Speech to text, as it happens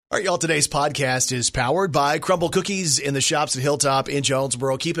All right, y'all, today's podcast is powered by Crumble Cookies in the shops at Hilltop in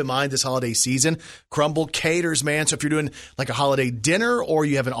Jonesboro. Keep in mind this holiday season, Crumble caters, man. So if you're doing like a holiday dinner or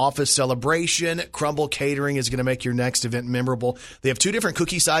you have an office celebration, Crumble Catering is going to make your next event memorable. They have two different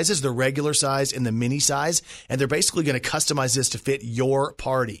cookie sizes, the regular size and the mini size, and they're basically going to customize this to fit your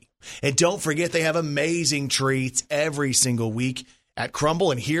party. And don't forget, they have amazing treats every single week at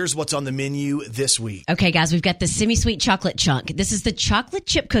Crumble, and here's what's on the menu this week. Okay, guys, we've got the semi-sweet chocolate chunk. This is the chocolate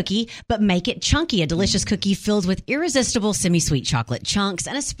chip cookie, but make it chunky. A delicious cookie filled with irresistible semi-sweet chocolate chunks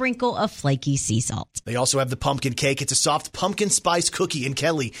and a sprinkle of flaky sea salt. They also have the pumpkin cake. It's a soft pumpkin spice cookie. And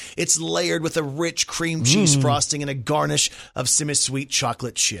Kelly, it's layered with a rich cream cheese frosting and a garnish of semi-sweet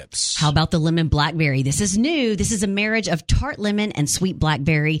chocolate chips. How about the lemon blackberry? This is new. This is a marriage of tart lemon and sweet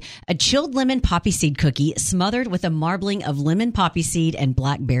blackberry, a chilled lemon poppy seed cookie smothered with a marbling of lemon poppy seed and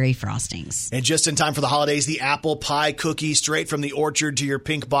blackberry frostings. And just in time for the holidays, the apple pie cookie, straight from the orchard to your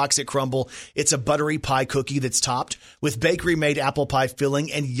pink box at Crumble. It's a buttery pie cookie that's topped with bakery-made apple pie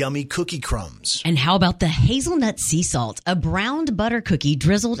filling and yummy cookie crumbs. And how about the hazelnut sea salt, a browned butter cookie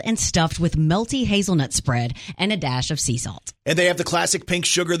drizzled and stuffed with melty hazelnut spread and a dash of sea salt. And they have the classic pink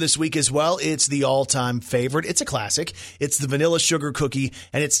sugar this week as well. It's the all-time favorite. It's a classic. It's the vanilla sugar cookie,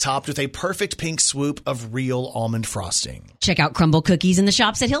 and it's topped with a perfect pink swoop of real almond frosting. Check out Crumble Cookies in the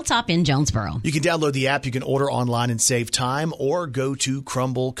shops at Hilltop in Jonesboro. You can download the app. You can order online and save time, or go to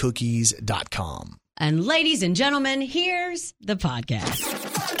crumblecookies.com. And ladies and gentlemen, here's the podcast.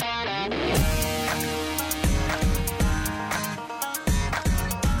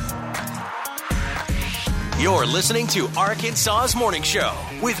 You're listening to Arkansas's Morning Show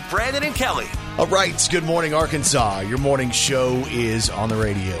with Brandon and Kelly. All right. Good morning, Arkansas. Your morning show is on the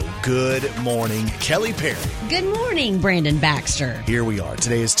radio. Good morning, Kelly Perry. Good morning, Brandon Baxter. Here we are.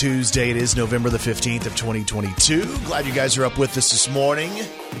 Today is Tuesday. It is November the 15th of 2022. Glad you guys are up with us this morning.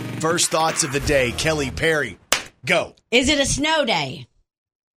 First thoughts of the day, Kelly Perry. Go. Is it a snow day?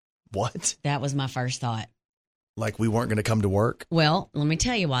 What? That was my first thought. Like we weren't going to come to work? Well, let me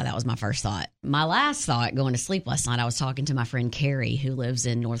tell you why that was my first thought. My last thought going to sleep last night, I was talking to my friend Carrie, who lives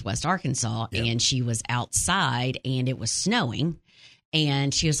in Northwest Arkansas, and she was outside and it was snowing.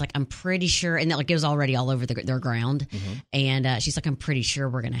 And she was like, I'm pretty sure, and it was already all over their ground. Mm-hmm. And she's like, I'm pretty sure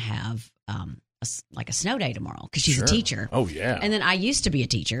we're going to have a snow day tomorrow because she's a teacher. Oh, yeah. And then I used to be a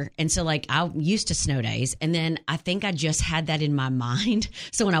teacher. And so I'm used to snow days. And then I think I just had that in my mind.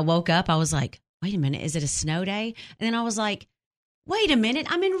 So when I woke up, I was like, wait a minute, is it a snow day? And then I was like, wait a minute,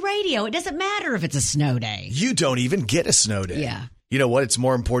 I'm in radio. It doesn't matter if it's a snow day. You don't even get a snow day. Yeah. You know what? It's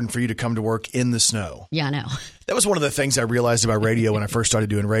more important for you to come to work in the snow. Yeah, I know. That was one of the things I realized about radio when I first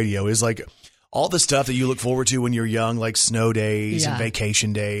started doing radio is like all the stuff that you look forward to when you're young, like snow days and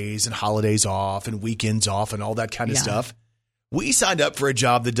vacation days and holidays off and weekends off and all that kind of stuff. We signed up for a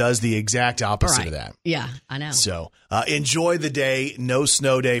job that does the exact opposite of that. Yeah, I know. So enjoy the day. No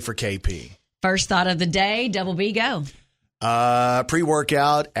snow day for KP. First thought of the day, Double B, go.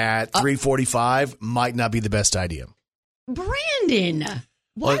 Pre-workout at 3:45 might not be the best idea. Brandon,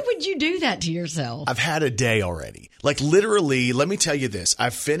 why would you do that to yourself? I've had a day already. Like literally, let me tell you this.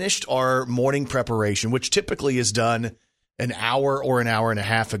 I've finished our morning preparation, which typically is done an hour or an hour and a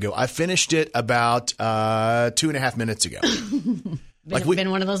half ago. I finished it about 2.5 minutes ago. Been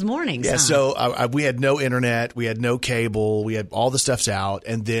one of those mornings. Yeah, huh? so we had no internet, we had no cable, we had all the stuff's out,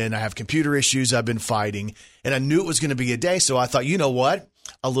 and then I have computer issues I've been fighting, and I knew it was going to be a day, so I thought, you know what?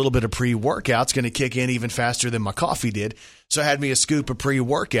 A little bit of pre-workout's going to kick in even faster than my coffee did. So I had me a scoop of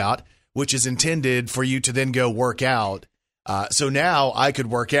pre-workout, which is intended for you to then go work out. So now I could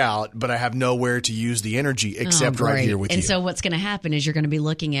work out, but I have nowhere to use the energy except right here with you. And so what's going to happen is you're going to be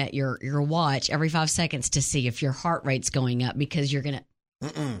looking at your watch every 5 seconds to see if your heart rate's going up because you're going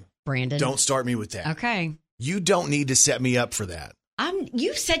to... Brandon. Don't start me with that. Okay. You don't need to set me up for that.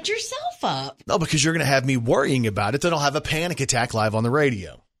 You set yourself up. No, because you're going to have me worrying about it. Then I'll have a panic attack live on the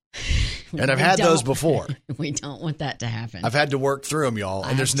radio. And I've had those before. We don't want that to happen. I've had to work through them, y'all.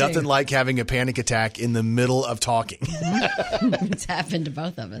 And there's nothing like having a panic attack in the middle of talking. It's happened to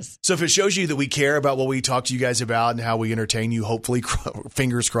both of us. So if it shows you that we care about what we talk to you guys about and how we entertain you, hopefully,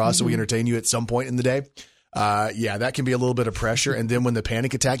 fingers crossed, that we entertain you at some point in the day. That can be a little bit of pressure. And then when the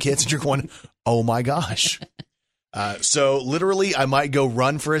panic attack hits and you're going, oh my gosh. So literally I might go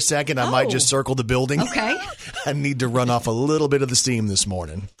run for a second. I might just circle the building. Okay. I need to run off a little bit of the steam this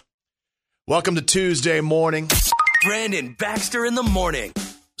morning. Welcome to Tuesday morning. Brandon Baxter in the morning.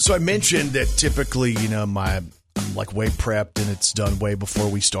 So I mentioned that typically, I'm like way prepped and it's done way before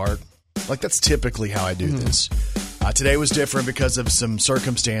we start. Like that's typically how I do this. Today was different because of some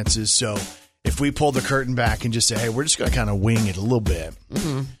circumstances. So if we pull the curtain back and just say, hey, we're just going to kind of wing it a little bit.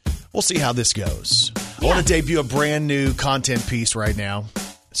 We'll see how this goes. I want to debut a brand new content piece right now.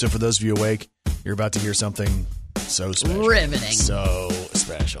 So for those of you awake, you're about to hear something so special. Riveting. So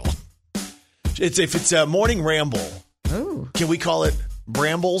special. It's a morning ramble. Ooh. Can we call it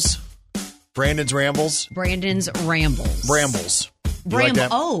Brambles? Brandon's Rambles? Brandon's Rambles. Brambles. You like that?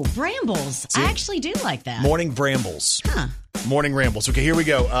 Oh, Brambles. I actually do like that. Morning Brambles. Huh. Morning Rambles. Okay, here we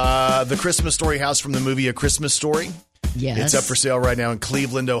go. The Christmas Story house from the movie A Christmas Story. Yes. It's up for sale right now in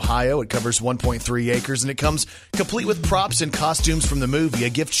Cleveland, Ohio. It covers 1.3 acres, and it comes complete with props and costumes from the movie, a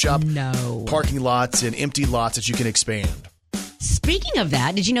gift shop, parking lots, and empty lots that you can expand. Speaking of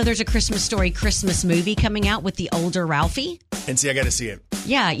that, did you know there's a Christmas Story Christmas movie coming out with the older Ralphie? And see, I got to see it.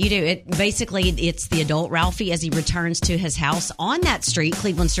 Yeah, you do. It's the adult Ralphie as he returns to his house on that street,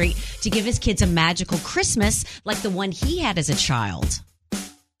 Cleveland Street, to give his kids a magical Christmas like the one he had as a child.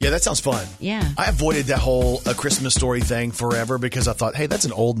 Yeah, that sounds fun. Yeah. I avoided that whole A Christmas Story thing forever because I thought, hey, that's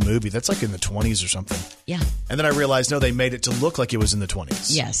an old movie. That's like in the 20s or something. Yeah. And then I realized, no, they made it to look like it was in the 20s.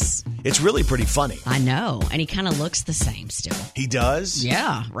 Yes. It's really pretty funny. I know. And he kind of looks the same still. He does?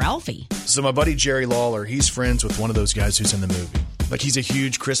 Yeah, Ralphie. So my buddy Jerry Lawler, he's friends with one of those guys who's in the movie. Like, he's a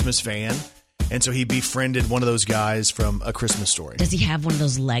huge Christmas fan. And so he befriended one of those guys from A Christmas Story. Does he have one of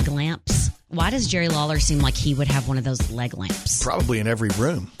those leg lamps? Why does Jerry Lawler seem like he would have one of those leg lamps? Probably in every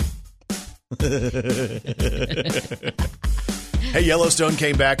room. Hey, Yellowstone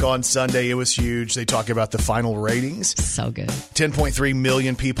came back on Sunday. It was huge. They talk about the final ratings. So good. 10.3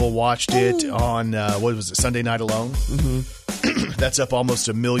 million people watched it on, Sunday night alone? Mm-hmm. That's up almost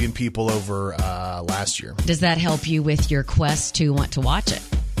 1 million people over last year. Does that help you with your quest to want to watch it?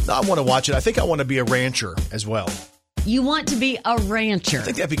 No, I want to watch it. I think I want to be a rancher as well. You want to be a rancher. I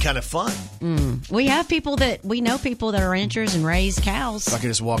think that'd be kind of fun. We know people that are ranchers and raise cows. If I could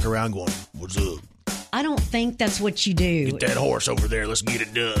just walk around going, what's up? I don't think that's what you do. Get that horse over there. Let's get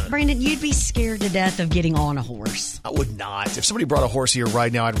it done. Brandon, you'd be scared to death of getting on a horse. I would not. If somebody brought a horse here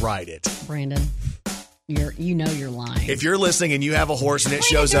right now, I'd ride it. Brandon, you're lying. If you're listening and you have a horse and it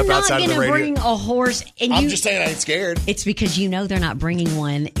shows up outside of the radio, bring a horse, and I'm just saying I ain't scared. It's because you know they're not bringing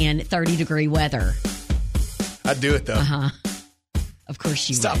one in 30-degree weather. I'd do it though. Of course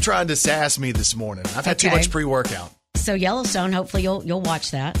you Stop would. trying to sass me this morning. I've had too much pre-workout. So Yellowstone, hopefully you'll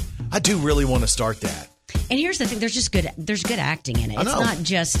watch that. I do really want to start that. And here's the thing, there's good acting in it. It's not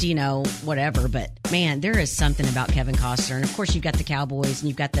just, whatever, but man, there is something about Kevin Costner. And of course you've got the Cowboys and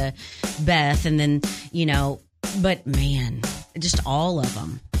you've got the Beth and then, but man, just all of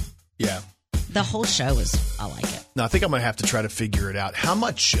them. Yeah. The whole show I like it. No, I think I'm going to have to try to figure it out. How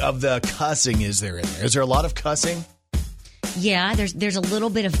much of the cussing is there in there? Is there a lot of cussing? Yeah, there's a little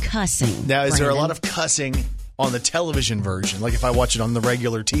bit of cussing. Now, is there a lot of cussing on the television version? Like if I watch it on the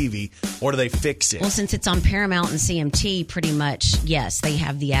regular TV, or do they fix it? Well, since it's on Paramount and CMT, pretty much, yes, they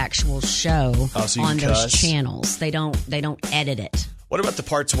have the actual show on those channels. They don't edit it. What about the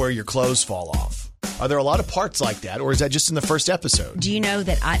parts where your clothes fall off? Are there a lot of parts like that, or is that just in the first episode? Do you know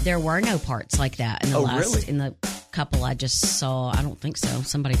that there were no parts like that in the really? In the couple I just saw? I don't think so.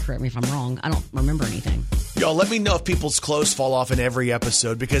 Somebody correct me if I'm wrong. I don't remember anything. Y'all, let me know if people's clothes fall off in every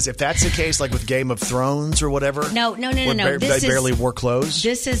episode, because if that's the case, like with Game of Thrones or whatever, no. They barely wore clothes.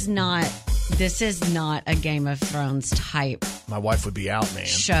 This is not a Game of Thrones type. My wife would be out, man.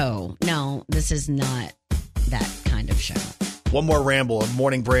 Show. No, this is not that kind of show. One more ramble, a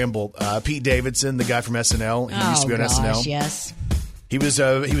morning bramble. Pete Davidson, the guy from SNL. He used to be on SNL. Yes. He was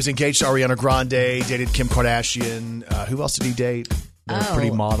engaged to Ariana Grande, dated Kim Kardashian. Who else did he date? The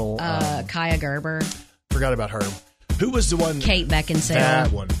pretty model. Kaya Gerber. Forgot about her. Who was the one? Kate Beckinsale.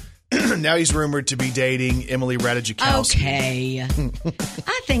 That one. Now he's rumored to be dating Emily Ratajkowski. Okay.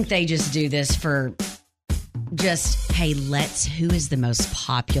 I think they just do this for hey, who is the most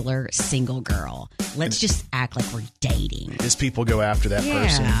popular single girl? Let's just act like we're dating. As people go after that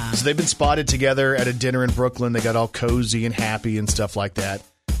person. So they've been spotted together at a dinner in Brooklyn. They got all cozy and happy and stuff like that.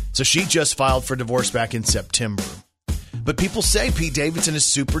 So she just filed for divorce back in September. But people say Pete Davidson is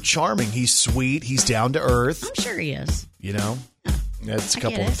super charming. He's sweet. He's down to earth. I'm sure he is. That's a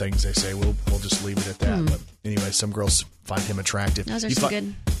couple of things they say. We'll just leave it at that. But anyway, some girls find him attractive. Those are some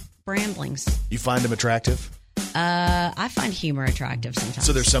good bramblings. You find him attractive? I find humor attractive sometimes.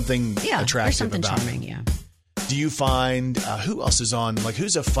 So there's something attractive there's something about charming, him. Yeah. Do you find, who else is on, like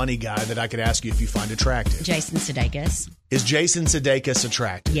who's a funny guy that I could ask you if you find attractive? Jason Sudeikis. Is Jason Sudeikis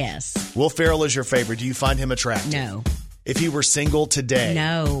attractive? Yes. Will Ferrell is your favorite. Do you find him attractive? No. If he were single today?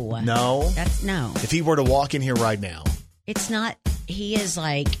 No. No? No. If he were to walk in here right now? It's not, he is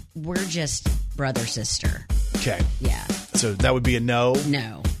like, we're just brother, sister. Okay. Yeah. So that would be a no?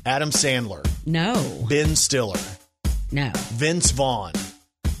 No. Adam Sandler? No. Ben Stiller? No. Vince Vaughn?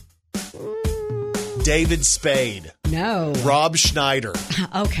 David Spade. No. Rob Schneider.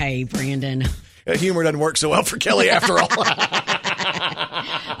 Okay, Brandon. Humor doesn't work so well for Kelly after all.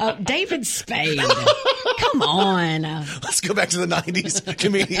 David Spade. Come on. Let's go back to the 90s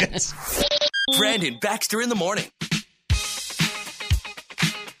comedians. Brandon Baxter in the morning.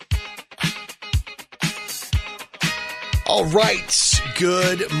 All right.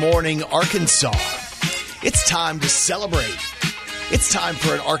 Good morning, Arkansas. It's time to celebrate. It's time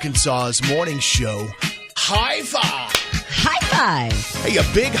for an Arkansas's morning show. High five. High five. Hey, a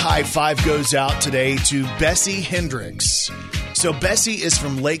big high five goes out today to Bessie Hendricks. So Bessie is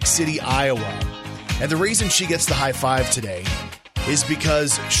from Lake City, Iowa. And the reason she gets the high five today is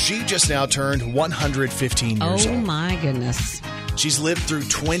because she just now turned 115 years old. Oh, my goodness. She's lived through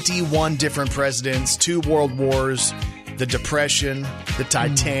 21 different presidents, 2 world wars, the Depression, the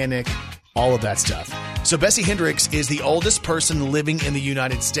Titanic, all of that stuff. So Bessie Hendricks is the oldest person living in the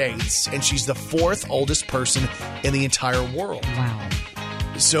United States, and she's the 4th oldest person in the entire world. Wow.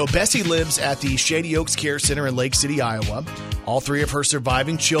 So Bessie lives at the Shady Oaks Care Center in Lake City, Iowa. All 3 of her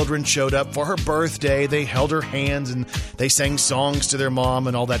surviving children showed up for her birthday. They held her hands and they sang songs to their mom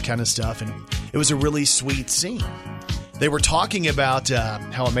and all that kind of stuff. And it was a really sweet scene. They were talking about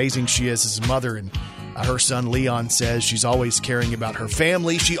how amazing she is as a mother, and her son Leon says she's always caring about her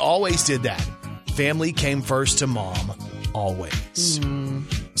family. She always did that. Family came first to mom, always.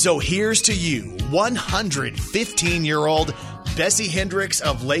 So here's to you, 115-year-old Bessie Hendricks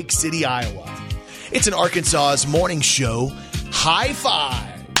of Lake City, Iowa. It's an Arkansas's morning show. High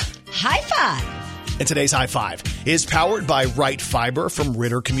five. High five. And today's high five is powered by Right Fiber from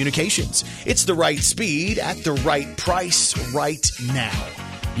Ritter Communications. It's the right speed at the right price right now.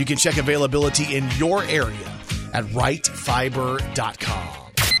 You can check availability in your area at rightfiber.com.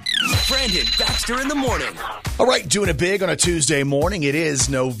 Brandon Baxter in the morning. All right, doing it big on a Tuesday morning. It is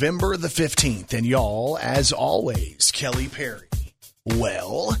November the 15th. And y'all, as always, Kelly Perry.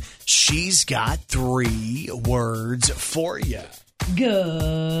 Well, she's got 3 words for you.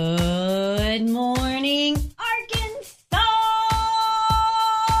 Good morning, Arkansas.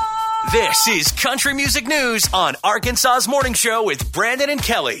 This is Country Music News on Arkansas's Morning Show with Brandon and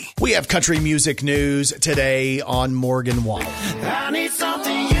Kelly. We have country music news today on Morgan Wallen. I need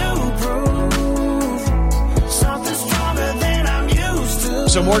something you prove, something stronger than I'm used to.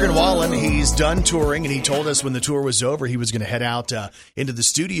 So Morgan Wallen, he's done touring, and he told us when the tour was over, he was going to head out into the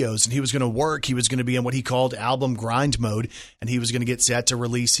studios, and he was going to work. He was going to be in what he called album grind mode, and he was going to get set to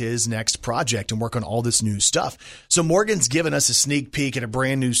release his next project and work on all this new stuff. So Morgan's given us a sneak peek at a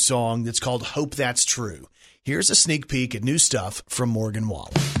brand new song that's called Hope That's True. Here's a sneak peek at new stuff from Morgan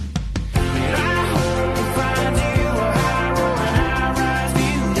Wallen.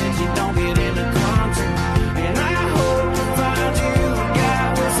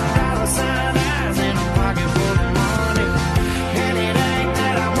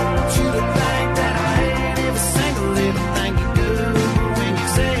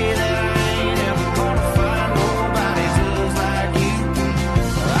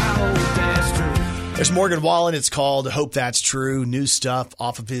 There's Morgan Wallen. It's called Hope That's True. New stuff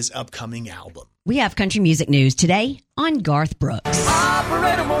off of his upcoming album. We have country music news today on Garth Brooks.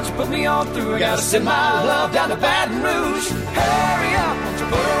 Operator, won't you put me on through? I gotta send my love down to Baton Rouge. Hurry up, won't you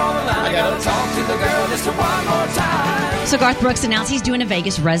put her on the line? I gotta talk to the girl just one more time. So Garth Brooks announced he's doing a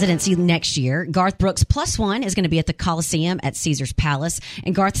Vegas residency next year. Garth Brooks Plus One is going to be at the Coliseum at Caesars Palace.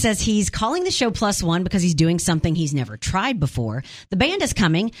 And Garth says he's calling the show Plus One because he's doing something he's never tried before. The band is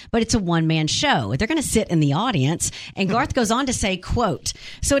coming, but it's a one-man show. They're going to sit in the audience. And Garth goes on to say, quote,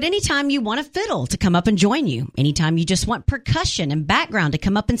 so at any time you want a fiddle to come up and join you, anytime you just want percussion and background to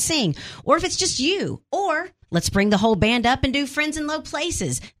come up and sing, or if it's just you, or let's bring the whole band up and do Friends in Low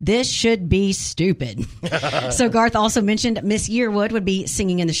Places. This should be stupid. So Garth also mentioned Miss Yearwood would be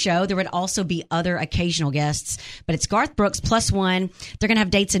singing in the show. There would also be other occasional guests, but it's Garth Brooks Plus One. They're going to have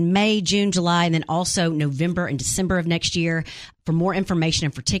dates in May, June, July, and then also November and December of next year. For more information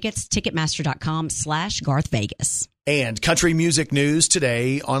and for tickets, Ticketmaster.com/GarthVegas. And country music news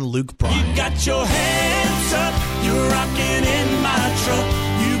today on Luke Bryan. You got your hands up, you're rocking in my truck.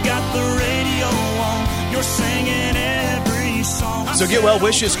 You got the radio on, you're singing every song. So get well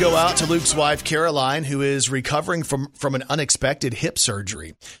wishes go out to Luke's wife, Caroline, who is recovering from an unexpected hip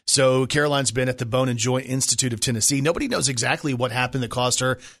surgery. So Caroline's been at the Bone and Joint Institute of Tennessee. Nobody knows exactly what happened that caused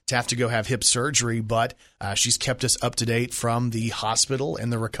her to have to go have hip surgery, but she's kept us up to date from the hospital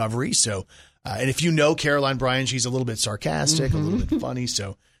and the recovery. So, and if you know Caroline Bryan, she's a little bit sarcastic, a little bit funny.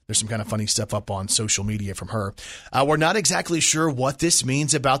 So there's some kind of funny stuff up on social media from her. We're not exactly sure what this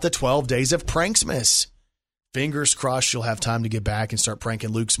means about the 12 days of Pranksmas. Fingers crossed she'll have time to get back and start pranking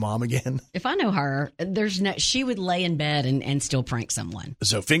Luke's mom again. If I know her, she would lay in bed and still prank someone.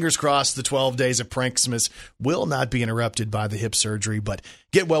 So fingers crossed the 12 days of Pranksmas will not be interrupted by the hip surgery, but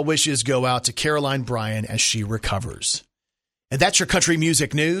get well wishes go out to Caroline Bryan as she recovers. And that's your country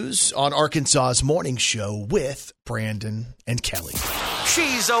music news on Arkansas's Morning Show with Brandon and Kelly.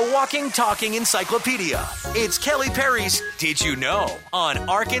 She's a walking, talking encyclopedia. It's Kelly Perry's Did You Know on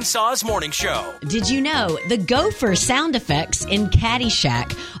Arkansas's Morning Show. Did you know the gopher sound effects in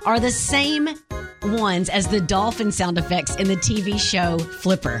Caddyshack are the same ones as the dolphin sound effects in the TV show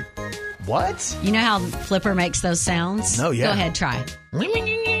Flipper? What? You know how Flipper makes those sounds? Oh, yeah. Go ahead, try.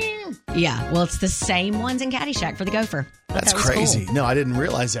 Yeah, well, it's the same ones in Caddyshack for the gopher. That's That was crazy. cool. No, I didn't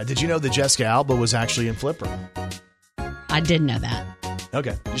realize that. Did you know that Jessica Alba was actually in Flipper? I did know that.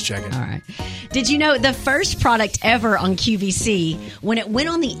 Okay, just checking. All right. Did you know the first product ever on QVC when it went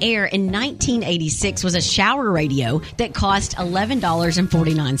on the air in 1986 was a shower radio that cost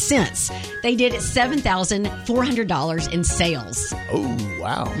 $11.49? They did $7,400 in sales. Oh,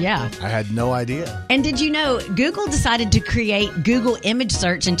 wow. Yeah. I had no idea. And did you know Google decided to create Google Image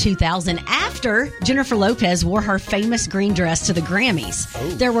Search in 2000 after Jennifer Lopez wore her famous green dress to the Grammys?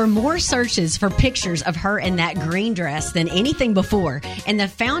 There were more searches for pictures of her in that green dress than anything before, and the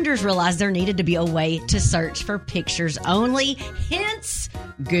founders realized there needed to be a way to search for pictures only, hence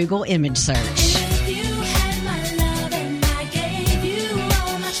Google Image Search. If you had my love and I gave you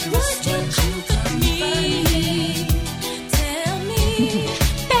all my trust, would you come me? Tell me,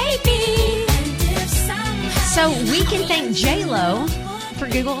 baby. And if somehow So we can thank J-Lo for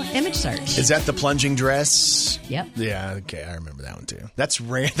Google Image Search. Is that the plunging dress? Yep. Yeah, okay, I remember that one too. That's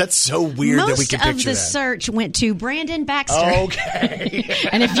That's so weird that we can Most of picture the that. search went to Brandon Baxter. Okay.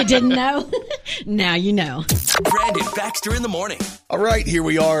 And if you didn't know, now you know. Brandon Baxter in the morning. All right, here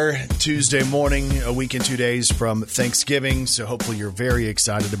we are, Tuesday morning, a week and 2 days from Thanksgiving. So hopefully you're very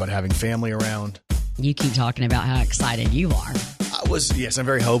excited about having family around. You keep talking about how excited you are. Yes, I'm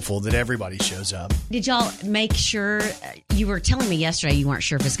very hopeful that everybody shows up. Did y'all make sure, you were telling me yesterday you weren't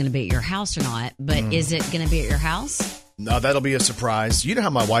sure if it's going to be at your house or not, but is it going to be at your house? No, that'll be a surprise. You know how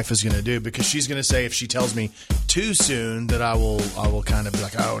my wife is going to do, because she's going to say if she tells me too soon that I will kind of be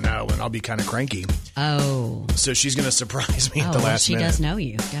like, oh no, and I'll be kind of cranky. Oh. So she's going to surprise me at the well, last she minute. does know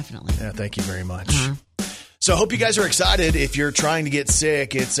you, definitely. Yeah, thank you very much. So I hope you guys are excited. If you're trying to get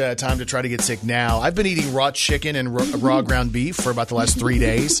sick, it's time to try to get sick now. I've been eating raw chicken and raw ground beef for about the last 3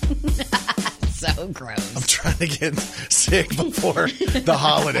 days. So gross. I'm trying to get sick before the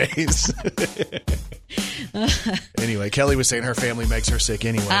holidays. Anyway, Kelly was saying her family makes her sick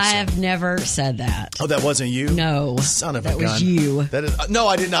anyway. I so. have never said that. Oh, that wasn't you? No. Son of a that gun. was you. That is, no,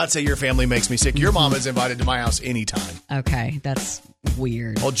 I did not say your family makes me sick. Your mom is invited to my house anytime. Okay, that's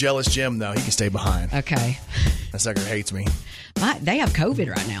weird. Old jealous Jim, though, he can stay behind. Okay. That sucker hates me. They have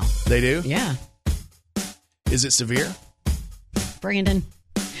COVID right now. They do? Yeah. Is it severe? Brandon,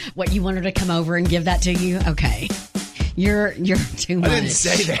 what, you want her to come over and give that to you? Okay. You're too much. I didn't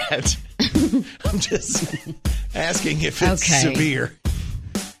say that. I'm just asking if it's Okay. severe.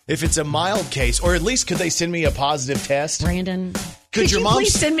 If it's a mild case, or at least could they send me a positive test? Brandon, Could your you mom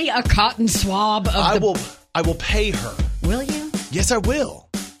please send me a cotton swab of I will pay her. Will you? Yes, I will.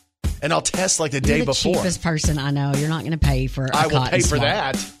 And I'll test like the You're day the before. cheapest person I know. You're not going to pay for a I will cotton pay for swab.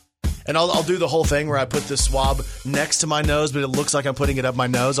 that. And I'll do the whole thing where I put the swab next to my nose, but it looks like I'm putting it up my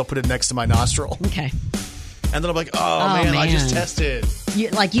nose. I'll put it next to my nostril. Okay. And then I'm like, oh man, I just man. tested. You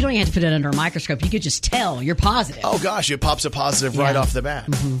don't even have to put it under a microscope. You could just tell you're positive. Oh gosh, it pops a positive right off the bat.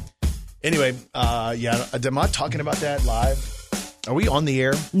 Anyway, am I talking about that live? Are we on the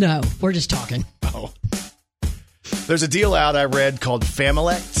air? No, we're just talking. Oh. There's a deal out I read called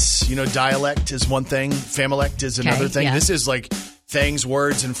Familect. You know, dialect is one thing. Familect is another thing. yeah. This is like things,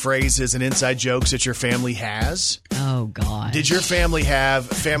 words, and phrases and inside jokes that your family has. Oh, God. Did your family have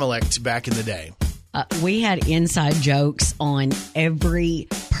Familect back in the day? We had inside jokes on every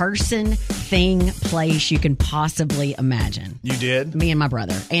person, thing, place you can possibly imagine. You did? Me and my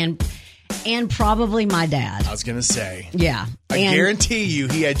brother. And probably my dad. I was going to say. Yeah. I And guarantee you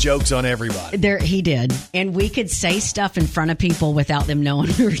he had jokes on everybody. he did. And we could say stuff in front of people without them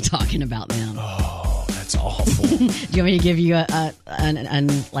knowing we were talking about them. Oh, that's awful. Do you want me to give you an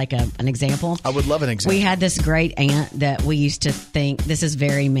example? I would love an example. We had this great aunt that we used to think, this is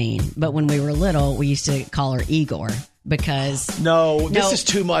very mean, but when we were little, we used to call her Igor because No, this No. is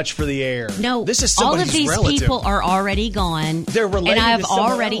too much for the air. no, this is all somebody's of these relative. people are already gone. They're related and to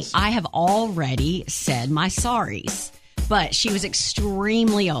someone else. I have already said my sorries. But she was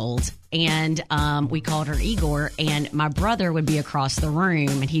extremely old, and we called her Igor, and my brother would be across the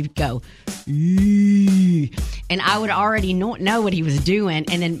room, and he'd go, "Eee," and I would already know what he was doing,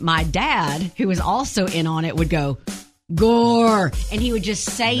 and then my dad, who was also in on it, would go, "Gore," and he would just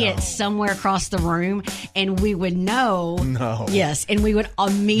say it somewhere across the room, and we would know. No. Yes, and we would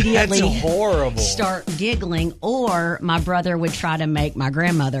immediately That's horrible. start giggling, or my brother would try to make my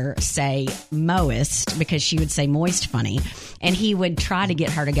grandmother say moist because she would say moist funny, and he would try to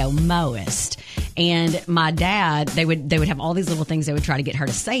get her to go moist. And my dad, they would have all these little things they would try to get her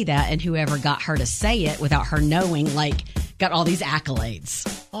to say that, and whoever got her to say it without her knowing, like, got all these accolades.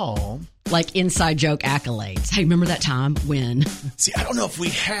 Oh. Like inside joke accolades. Hey, remember that time when? See, I don't know if we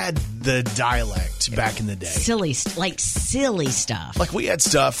had the dialect back in the day. Silly stuff. Like we had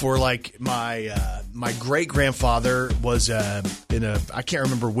stuff where like my great grandfather was in I can't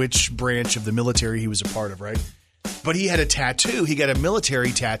remember which branch of the military he was a part of, right? But he had a tattoo. He got a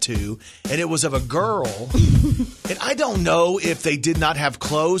military tattoo, and it was of a girl. And I don't know if they did not have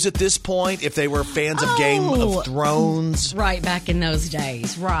clothes at this point, if they were fans of Game of Thrones. Right, back in those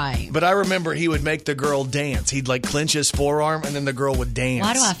days. Right. But I remember he would make the girl dance. He'd like clench his forearm, and then the girl would dance.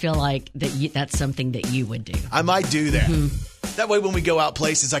 Why do I feel like that's something that you would do? I might do that. That way when we go out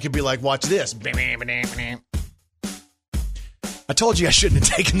places, I could be like, watch this. I told you I shouldn't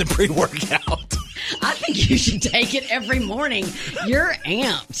have taken the pre-workout. I think you should take it every morning. You're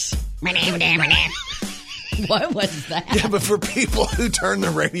amped. What was that? Yeah, but for people who turn the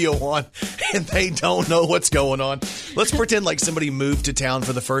radio on and they don't know what's going on, let's pretend like somebody moved to town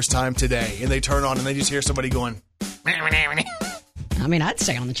for the first time today and they turn on and they just hear somebody going. I mean, I'd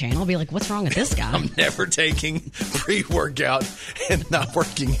stay on the channel and be like, what's wrong with this guy? I'm never taking pre-workout and not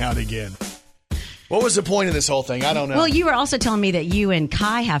working out again. What was the point of this whole thing? I don't know. Well, you were also telling me that you and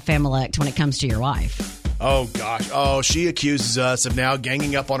Kai have Familect when it comes to your wife. Oh, gosh. Oh, she accuses us of now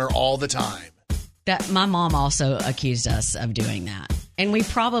ganging up on her all the time. That my mom also accused us of doing that. And we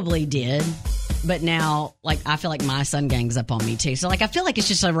probably did. But now, like, I feel like my son gangs up on me, too. So, like, I feel like it's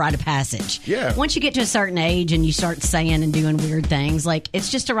just a rite of passage. Yeah. Once you get to a certain age and you start saying and doing weird things, like,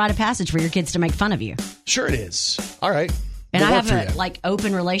 it's just a rite of passage for your kids to make fun of you. Sure it is. All right. And We'll I work for have a, you. like,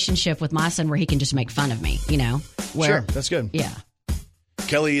 open relationship with my son where he can just make fun of me, you know? Sure, that's good. Yeah.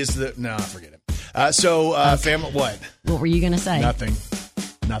 Kelly is the... No, forget it. Family... What? What were you going to say? Nothing.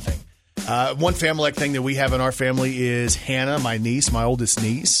 One family thing that we have in our family is Hannah, my niece, my oldest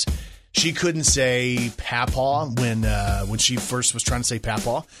niece. She couldn't say Papa when she first was trying to say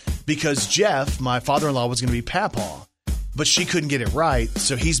Papa because Jeff, my father-in-law, was going to be Papa, but she couldn't get it right,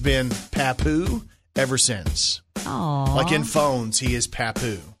 so he's been Papu ever since. Aww. Like in phones, he is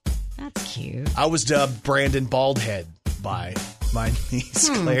Papu. That's cute. I was dubbed Brandon Baldhead by my niece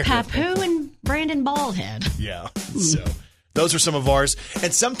Claire. Papu and Brandon Baldhead. Yeah. So those are some of ours.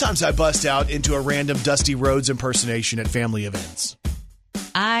 And sometimes I bust out into a random Dusty Rhodes impersonation at family events.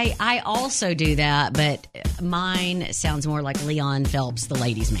 I also do that, but mine sounds more like Leon Phelps, the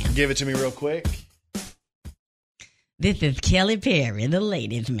ladies' man. Give it to me real quick. This is Kelly Perry, the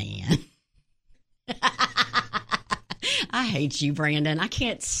ladies' man. I hate you, Brandon. I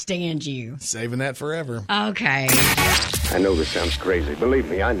can't stand you. Saving that forever. Okay. I know this sounds crazy. Believe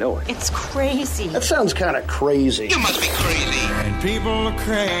me, I know it. It's crazy. That sounds kind of crazy. And people are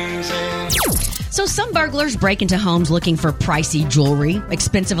crazy. So some burglars break into homes looking for pricey jewelry,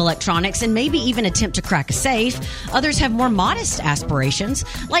 expensive electronics, and maybe even attempt to crack a safe. Others have more modest aspirations,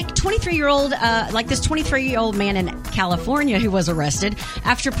 like this 23-year-old man in California who was arrested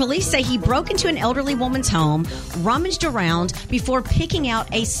after police say he broke into an elderly woman's home, rummaged around before picking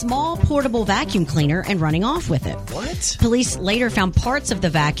out a small portable vacuum cleaner and running off with it. What? Police later found parts of the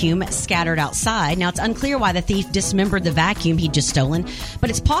vacuum scattered outside. Now, it's unclear why the thief dismembered the vacuum he'd just stolen, but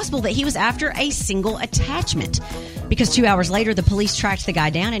it's possible that he was after a single attachment. Because 2 hours later, the police tracked the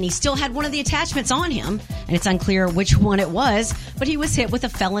guy down and he still had one of the attachments on him. And it's unclear which one it was, but he was hit with a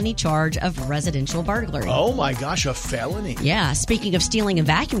felony charge of residential burglary. Oh my gosh, a felony. Yeah, speaking of stealing a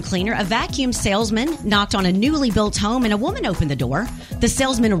vacuum cleaner, a vacuum salesman knocked on a newly built home and a woman opened the door. The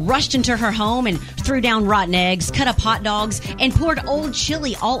salesman rushed into her home and threw down rotten eggs, cut up hot dogs, and poured old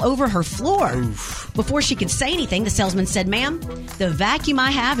chili all over her floor. Oof. Before she could say anything, the salesman said, "Ma'am, the vacuum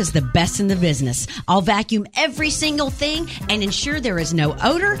I have is the best in the business. I'll vacuum every single thing and ensure there is no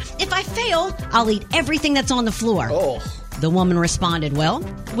odor. If I fail, I'll eat everything that's on the floor." Oh. The woman responded, "Well,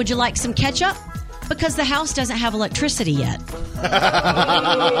 would you like some ketchup? Because the house doesn't have electricity yet."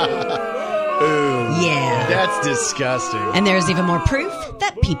 Yeah. That's disgusting. And there's even more proof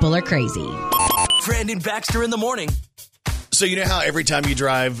that people are crazy. Brandon Baxter in the morning. So you know how every time you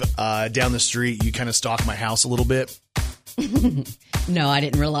drive down the street, you kind of stalk my house a little bit? No, I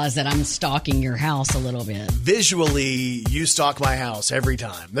didn't realize that I'm stalking your house a little bit. Visually, you stalk my house every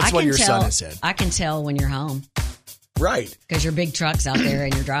time. That's I what can your tell- son has said. I can tell when you're home Right. because your big truck's out there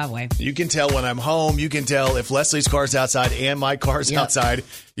in your driveway. You can tell when I'm home. You can tell if Leslie's car's outside and my car's Yep. outside.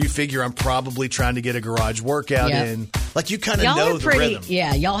 You figure I'm probably trying to get a garage workout Yep. in. Like, you kind of Y'all know are the pretty. rhythm.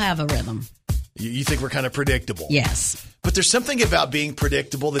 Yeah, y'all have a rhythm. You think we're kind of predictable. Yes. But there's something about being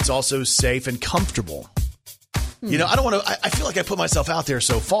predictable that's also safe and comfortable. You know, I don't want to. I feel like I put myself out there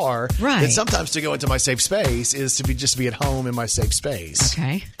so far Right. that sometimes to go into my safe space is to be at home in my safe space.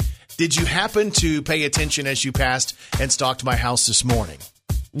 Okay. Did you happen to pay attention as you passed and stalked my house this morning?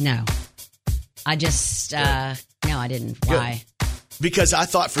 No. I just, no, I didn't. Why? Because I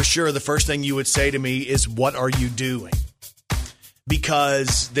thought for sure the first thing you would say to me is, "What are you doing?"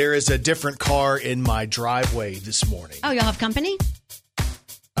 Because there is a different car in my driveway this morning. Oh, y'all have company?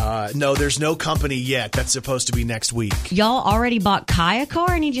 No, there's no company yet. That's supposed to be next week. Y'all already bought Kai a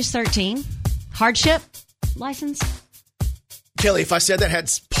car and he's just 13? Hardship license? Kelly, if I said that had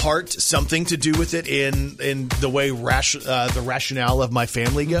something to do with it in the way the rationale of my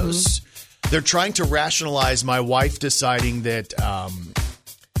family goes, they're trying to rationalize my wife deciding that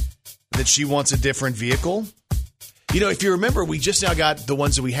that she wants a different vehicle. You know, if you remember, we just now got the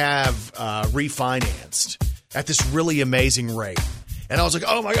ones that we have refinanced at this really amazing rate. And I was like,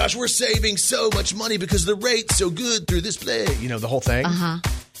 oh my gosh, we're saving so much money because the rate's so good through this play. You know, the whole thing. Uh-huh.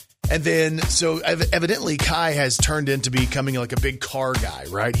 And then, so evidently Kai has turned into becoming like a big car guy,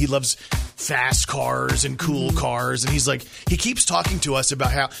 right? He loves fast cars and cool cars. And he's like, he keeps talking to us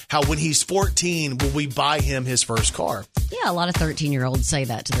about how when he's 14, will we buy him his first car? Yeah, a lot of 13-year-olds say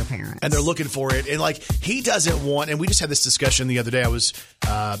that to their parents. And they're looking for it. And like, he doesn't want, and we just had this discussion the other day. I was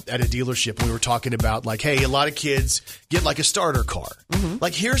at a dealership and we were talking about like, hey, a lot of kids get like a starter car.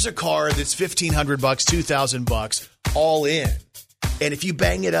 Like, here's a car that's $1,500, $2,000 all in. And if you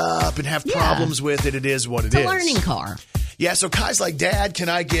bang it up and have problems with it, it is what it's a learning car. Yeah, so Kai's like, Dad, can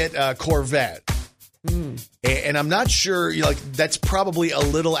I get a Corvette? And I'm not sure, like, that's probably a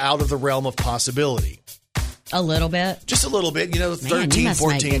little out of the realm of possibility. A little bit? Just a little bit, 13, Man, you must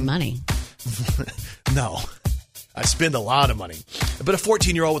 14. make good money. No, I spend a lot of money. But a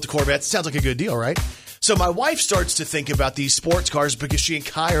 14-year-old with a Corvette sounds like a good deal, right? So my wife starts to think about these sports cars because she and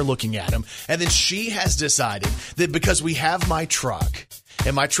Kai are looking at them. And then she has decided that because we have my truck,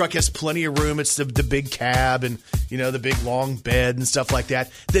 and my truck has plenty of room, it's the big cab and, the big long bed and stuff like that,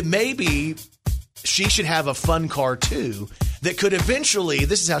 that maybe she should have a fun car too that could eventually,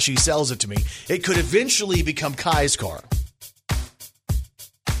 this is how she sells it to me, it could eventually become Kai's car.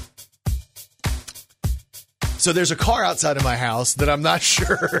 So there's a car outside of my house that I'm not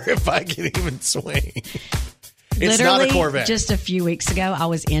sure if I can even swing. It's Literally, not a Corvette. Just a few weeks ago, I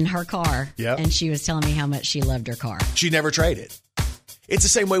was in her car, Yep. and she was telling me how much she loved her car. She never traded. It's the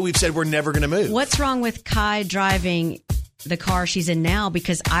same way we've said we're never going to move. What's wrong with Kai driving the car she's in now?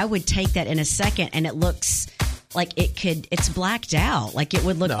 Because I would take that in a second, and it looks like it's blacked out. Like it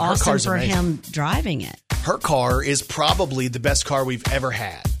would look No, her awesome car's for amazing. him driving it. Her car is probably the best car we've ever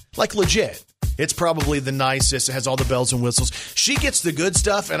had. Like legit. It's probably the nicest. It has all the bells and whistles. She gets the good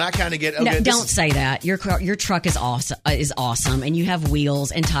stuff, and I kind of get, okay, No, this don't is- say that. Your truck is awesome, and you have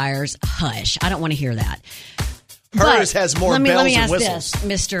wheels and tires. Hush. I don't want to hear that. Hers has more let me bells and ask whistles.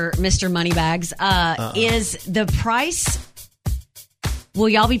 this, Mr. Moneybags. Is the price, will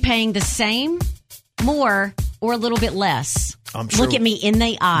y'all be paying the same, more, or a little bit less? I'm sure- Look at me in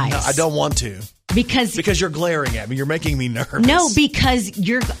the eyes. No, I don't want to. Because Because you're glaring at me. You're making me nervous. no, because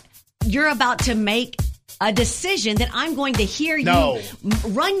you're about to make a decision that I'm going to hear No. you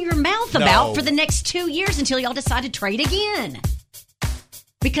run your mouth about for the next 2 years until y'all decide to trade again.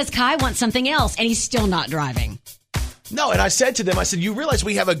 Because Kai wants something else, and he's still not driving. No, and I said to them, I said, you realize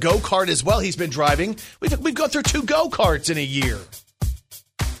we have a go-kart as well he's been driving. We've gone through 2 go-karts in a year.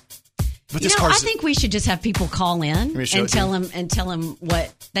 But this I car's... think we should just have people call in me show and it to tell them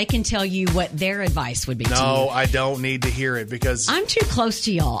what they can tell you what their advice would be. to No, you. I don't need to hear it because... I'm too close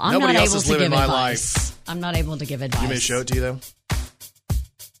to y'all. I'm Nobody not else able is to living give my advice. I'm not able to give advice. You may show it to you, though?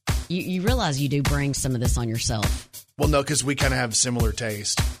 You realize you do bring some of this on yourself. Well, no, because we kind of have similar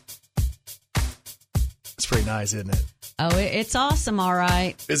taste. It's pretty nice, isn't it? Oh, it's awesome. All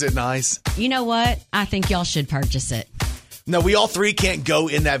right. Is it nice? You know what? I think y'all should purchase it. No, we all 3 can't go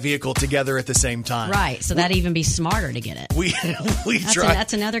in that vehicle together at the same time. Right. So that'd even be smarter to get it. We tried.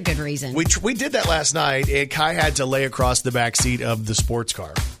 That's another good reason. We did that last night, and Kai had to lay across the back seat of the sports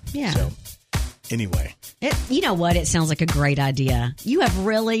car. Yeah. So, anyway. You know what? It sounds like a great idea. You have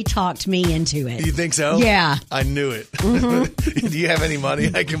really talked me into it. You think so? Yeah. I knew it. Do you have any money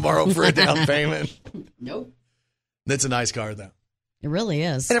I can borrow for a down payment? Nope. It's a nice car, though. It really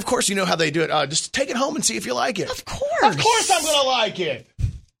is. And, of course, you know how they do it. Just take it home and see if you like it. Of course. Of course I'm going to like it.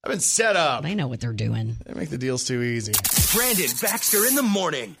 I've been set up. They know what they're doing. They make the deals too easy. Brandon Baxter in the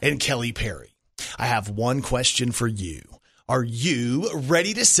morning. And Kelly Perry, I have one question for you. Are you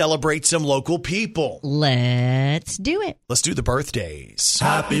ready to celebrate some local people? Let's do it. Let's do the birthdays.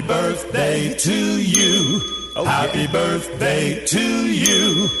 Happy birthday to you. Happy birthday to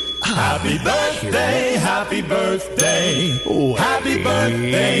you. Happy birthday, happy birthday. Happy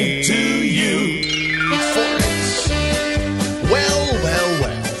birthday to you. Well.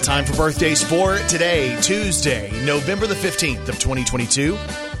 Time for birthdays for today, Tuesday, November the 15th of 2022.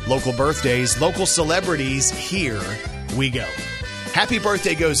 Local birthdays, local celebrities, here we go. Happy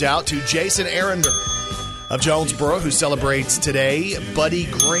birthday goes out to Jason Arender of Jonesboro, who celebrates today. Buddy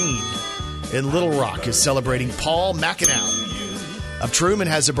Green in Little Rock is celebrating. Paul McEnow of Truman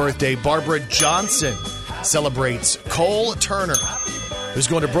has a birthday. Barbara Johnson celebrates. Cole Turner, who's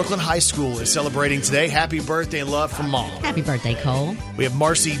going to Brooklyn High School, is celebrating today. Happy birthday and love from Mom. Happy birthday, Cole. We have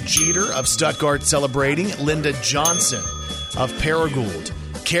Marcy Jeter of Stuttgart celebrating. Linda Johnson of Paragould.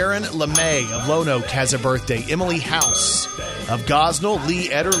 Karen LeMay of Lone Oak has a birthday. Emily House of Gosnell. Lee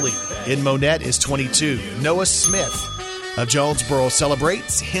Ederle in Monette is 22. Noah Smith of Jonesboro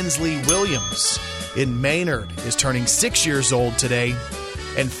celebrates. Hensley Williams in Maynard is turning 6 years old today.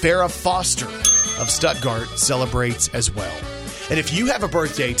 And Farrah Foster of Stuttgart celebrates as well. And if you have a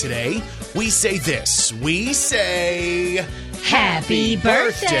birthday today, we say this. We say Happy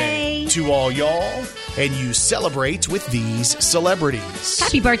birthday to all y'all. And you celebrate with these celebrities.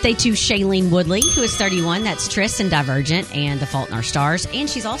 Happy birthday to Shailene Woodley, who is 31. That's Triss in Divergent and The Fault in Our Stars. And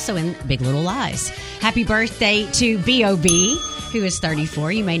she's also in Big Little Lies. Happy birthday to B.O.B., who is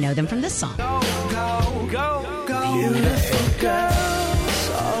 34. You may know them from this song. Beautiful girls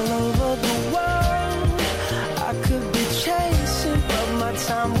all over the world. I could be chasing, but my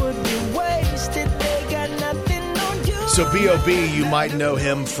time would be wasted. They got nothing on you. So B.O.B., you might know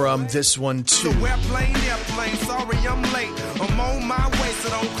him from this one too. Airplane, sorry I'm late. I'm on my way, so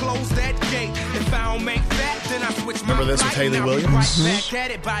don't close that gate. If I don't make that, then I switch my Remember this with flight, Haley and I'll be Williams? right back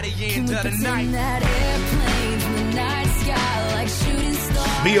at it by the end of the night. That airplane from the night sky like shooting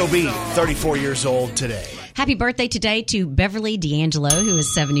stars. B.O.B., 34 years old today. Happy birthday today to Beverly D'Angelo, who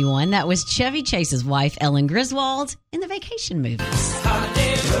is 71. That was Chevy Chase's wife, Ellen Griswold, in the Vacation movies.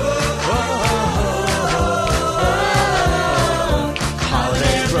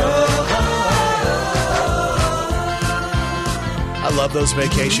 I love those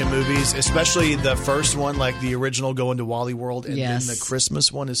vacation movies, especially the first one, like the original Going to Wally World. And Yes. then the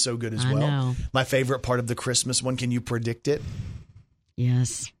Christmas one is so good as I well. know. My favorite part of the Christmas one, can you predict it?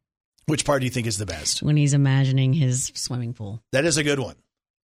 Yes. Which part do you think is the best? When he's imagining his swimming pool. That is a good one.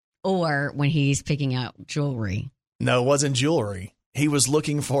 Or when he's picking out jewelry. No, it wasn't jewelry. He was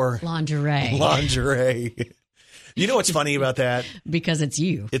looking for Lingerie. lingerie. You know what's funny about that? Because it's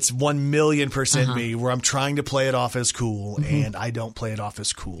you. It's 1,000,000% me, where I'm trying to play it off as cool, and I don't play it off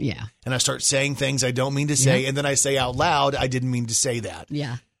as cool. Yeah. And I start saying things I don't mean to say, Yeah. and then I say out loud, I didn't mean to say that.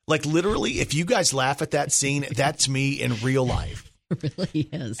 Yeah. Like literally, if you guys laugh at that scene, that's me in real life. It really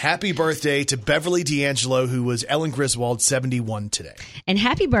is. Happy birthday to Beverly D'Angelo, who was Ellen Griswold, 71 today. And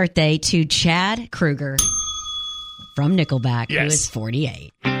happy birthday to Chad Kruger from Nickelback, who Yes. is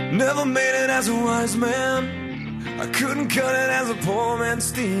 48. Never made it as a wise man. I couldn't cut it as a poor man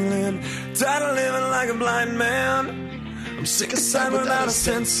stealing. Tired of living like a blind man. I'm sick aside without a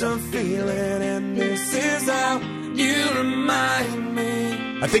sense of feeling. And this is how you remind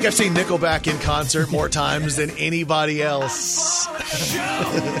me. I think I've seen Nickelback in concert more times than anybody else.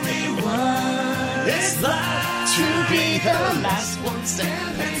 It's like to be the last one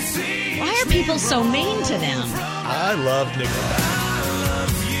standing. Why are people so mean to them? I love Nickelback.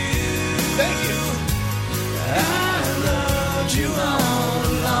 Thank you. I loved you all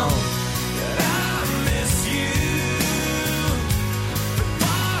along. I miss you. But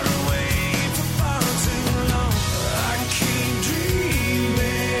far away for far too long. I keep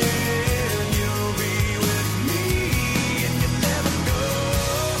dreaming you'll be with me and you never go.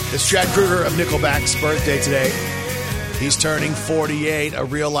 It's Chad Kruger of Nickelback's birthday today. He's turning 48, a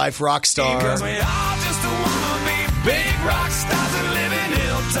real-life rock star. Cause we all just wanna be big rock stars and live in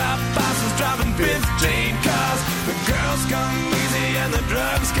hilltop houses driving 15 cars. The girls come easy and the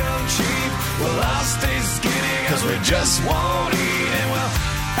drugs come cheap. We'll all stay skinny cause we just won't eat. And we'll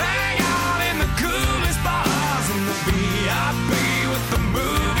hang out in the coolest bars and the VIP with the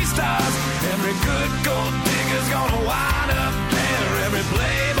movie stars. Every good gold digger's gonna wind up there. Every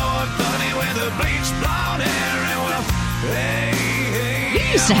playboy bunny with the bleached blonde hair. And we'll, hey, You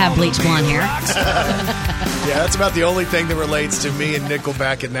used to have bleach blonde hair. rock stars. Yeah, that's about the only thing that relates to me and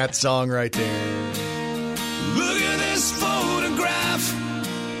Nickelback in that song right there. Look at this photograph.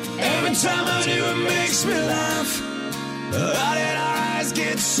 Every time I do, it makes me laugh. How did our eyes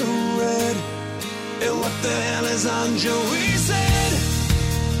get so red? And what the hell is on Joey's head?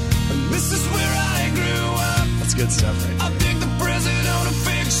 And this is where I grew up. That's good stuff, right? I think the president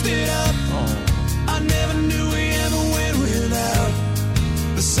fixed it up. I never knew we ever went without.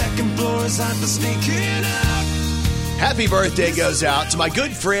 The second floor is hot for sneaking out. Happy birthday goes out to my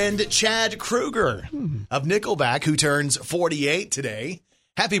good friend Chad Kruger of Nickelback, who turns 48 today.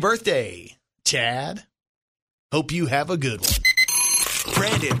 Happy birthday, Chad. Hope you have a good one.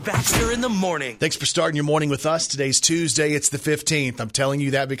 Brandon Baxter in the morning. Thanks for starting your morning with us. Today's Tuesday. It's the 15th. I'm telling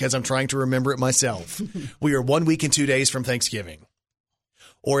you that because I'm trying to remember it myself. We are 1 week and 2 days from Thanksgiving.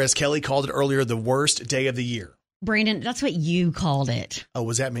 Or as Kelly called it earlier, the worst day of the year. Brandon, that's what you called it. Oh,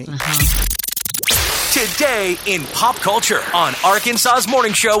 was that me? Today in pop culture on Arkansas's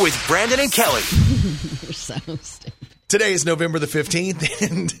Morning Show with Brandon and Kelly. You're so stupid. Today is November the 15th,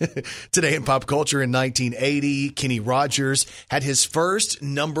 and today in pop culture in 1980, Kenny Rogers had his first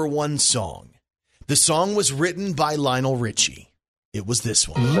 #1 song. The song was written by Lionel Richie. It was this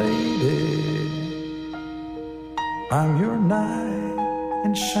one. Lady, I'm your knight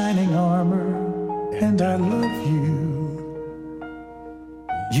in shining armor, and I love you.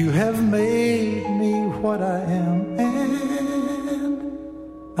 You have made me what I am, and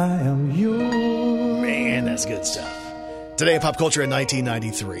I am yours. Man, that's good stuff. Today in pop culture in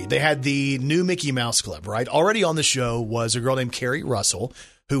 1993, they had the new Mickey Mouse Club, right? Already on the show was a girl named Carrie Russell,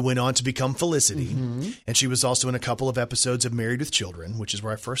 who went on to become Felicity. And she was also in a couple of episodes of Married with Children, which is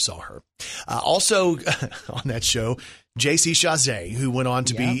where I first saw her. Also on that show, J.C. Chazé, who went on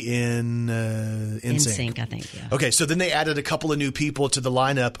to be in NSYNC, I think, yeah. Okay, so then they added a couple of new people to the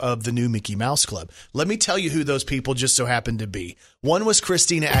lineup of the new Mickey Mouse Club. Let me tell you who those people just so happened to be. One was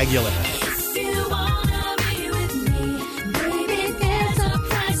Christina Aguilera. If you wanna be with me, baby, there's a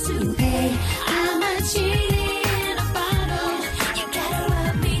price to pay. I'm a genie in a bottle. You gotta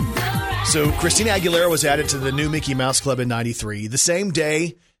love me the right. So Christina Aguilera was added to the new Mickey Mouse Club in 93. The same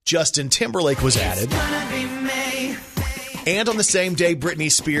day, Justin Timberlake was added. And on the same day,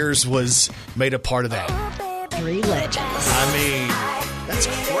 Britney Spears was made a part of that. 3 legends. I mean, that's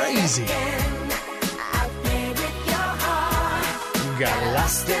crazy. You got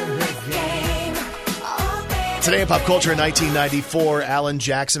lost in the game. Today in pop culture in 1994, Alan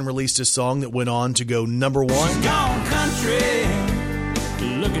Jackson released a song that went on to go #1. Gone country.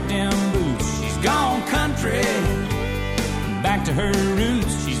 Look at them boots. She's gone country. Back to her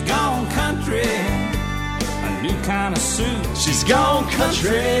roots. She's gone country. A new kind of suit. She's gone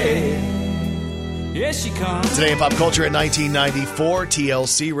country. Yes, she comes. Today in pop culture in 1994,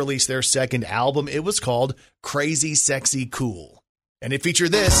 TLC released their second album. It was called Crazy Sexy Cool. And it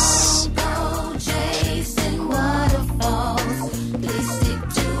featured this. Go chasing waterfalls. Please stick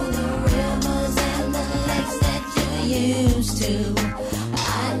to the rivers and the lakes that you're used to.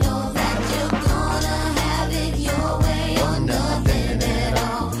 I know that you're gonna have it your way or nothing at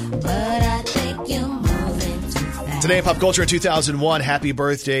all. But I think you're moving too fast. Today in pop culture in 2001, happy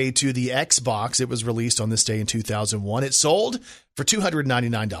birthday to the Xbox. It was released on this day in 2001. It sold for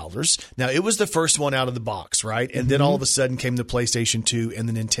 $299. Now, it was the first one out of the box, right? And then all of a sudden came the PlayStation 2 and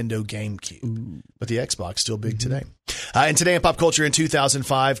the Nintendo GameCube. But the Xbox still big today. And today in pop culture in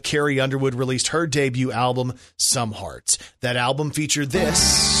 2005, Carrie Underwood released her debut album, Some Hearts. That album featured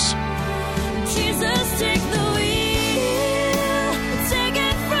this. Jesus, take the wheel. Take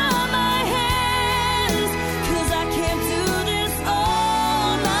it from my hands. 'Cause I can't do this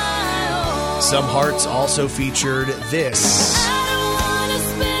on my own. Some Hearts also featured this. I don't wanna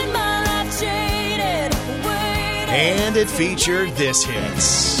spend my life jaded, waiting. And it featured this hit.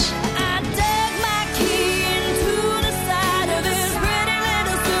 I dug my key into the side of this pretty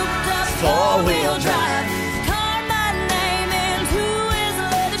little souped-up four-wheel drive. Carved my name into his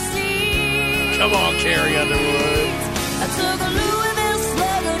leather seat. Come on, Carrie Underwood. I took a Louisville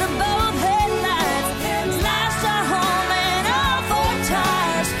Slugger to both headlights, slashed our home and all 4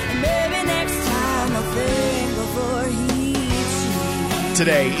 tires. And maybe next time I'll think before he cheats.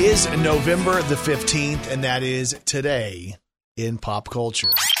 Today is November the 15th, and that is today in pop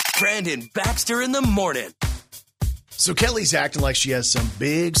culture. Brandon Baxter in the morning. So Kelly's acting like she has some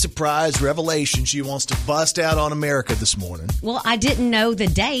big surprise revelation she wants to bust out on America this morning. Well, I didn't know the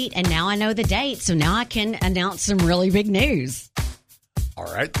date, and now I know the date, so now I can announce some really big news.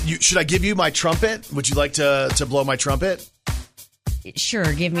 All right. Should I give you my trumpet? Would you like to blow my trumpet?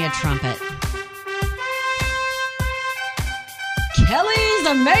 Sure, give me a trumpet. Kelly's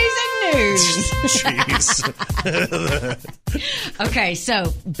amazing news. Jeez. Okay,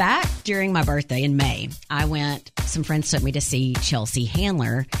 so back during my birthday in May, some friends took me to see Chelsea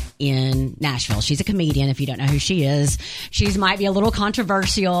Handler in Nashville. She's a comedian, if you don't know who she is. She might be a little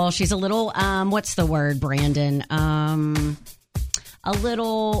controversial. She's a little, what's the word, Brandon? A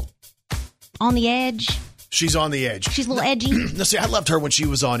little on the edge. She's on the edge. She's a little edgy. No, see, I loved her when she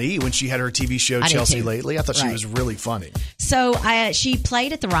was on E! When she had her TV show I did Chelsea too. Lately. I thought she Right. was really funny. So she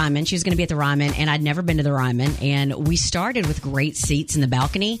played at the Ryman. She was going to be at the Ryman, and I'd never been to the Ryman. And we started with great seats in the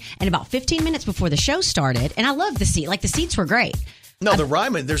balcony. And about 15 minutes before the show started, and I loved the seat. Like, the seats were great. No, the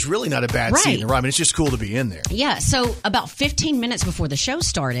Ryman, there's really not a bad seat in the Right. Ryman. It's just cool to be in there. Yeah, so about 15 minutes before the show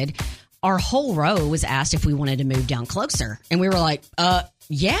started, our whole row was asked if we wanted to move down closer. And we were like,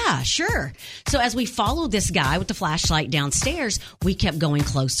 yeah, sure. So as we followed this guy with the flashlight downstairs, we kept going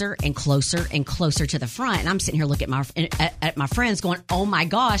closer and closer and closer to the front. And I'm sitting here looking at my friends going, oh my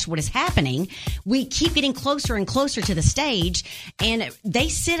gosh, what is happening? We keep getting closer and closer to the stage, and they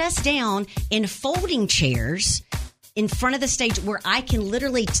sit us down in folding chairs in front of the stage where I can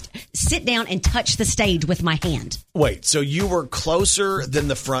literally sit down and touch the stage with my hand. Wait, so you were closer than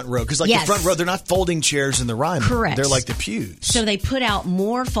the front row? Because Yes. the front row, they're not folding chairs in the Ryman. Correct. They're like the pews. So they put out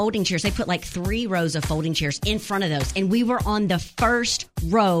more folding chairs. They put like 3 rows of folding chairs in front of those. And we were on the first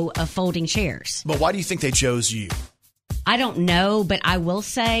row of folding chairs. But why do you think they chose you? I don't know, but I will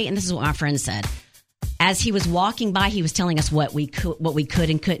say, and this is what my friend said, as he was walking by, he was telling us what we could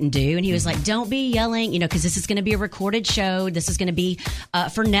and couldn't do. And he was like, don't be yelling, because this is going to be a recorded show. This is going to be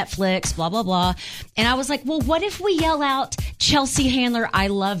for Netflix, blah, blah, blah. And I was like, well, what if we yell out, Chelsea Handler, I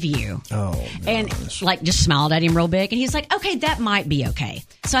love you? Oh, and just smiled at him real big. And he's like, okay, that might be okay.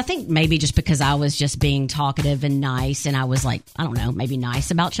 So I think maybe just because I was just being talkative and nice, and I was like, I don't know, maybe nice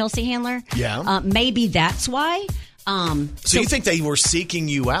about Chelsea Handler. Yeah. Maybe that's why. So you think they were seeking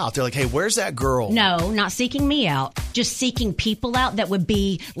you out? They're like, hey, where's that girl? No, not seeking me out. Just seeking people out that would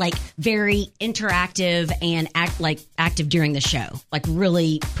be like very interactive and active during the show. Like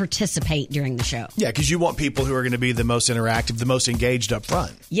really participate during the show. Yeah, because you want people who are going to be the most interactive, the most engaged up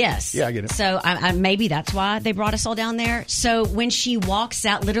front. Yes. Yeah, I get it. So maybe that's why they brought us all down there. So when she walks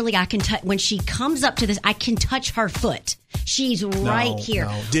out, literally, I can touch. When she comes up to this, I can touch her foot. She's right here.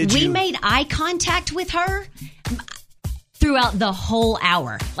 No. We made eye contact with her throughout the whole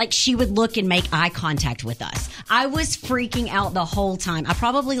hour. Like, she would look and make eye contact with us. I was freaking out the whole time. I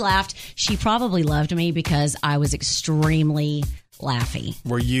probably laughed. She probably loved me because I was extremely laughy.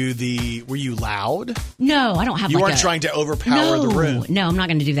 Were you loud? No, I don't have You weren't trying to overpower the room. No, I'm not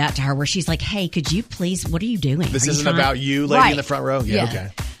going to do that to her where she's like, hey, could you please, what are you doing? This Are you isn't trying- about you, lady in the front row? Yeah, okay.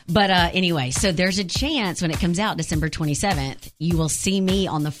 But anyway, so there's a chance when it comes out December 27th, you will see me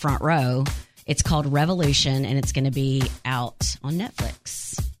on the front row. It's called Revolution, and it's going to be out on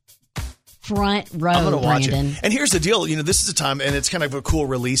Netflix. Front row, I'm going to watch Brandon. it. And here's the deal. This is a time, and it's kind of a cool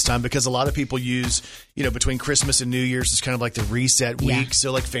release time because a lot of people use, between Christmas and New Year's, it's kind of like the reset week. Yeah.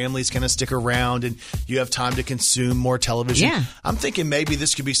 So like families kind of stick around and you have time to consume more television. Yeah. I'm thinking maybe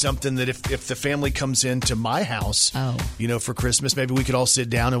this could be something that if the family comes into my house, for Christmas, maybe we could all sit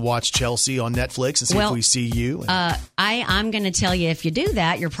down and watch Chelsea on Netflix and see if we see you. I'm going to tell you, if you do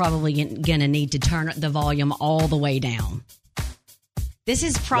that, you're probably going to need to turn the volume all the way down. This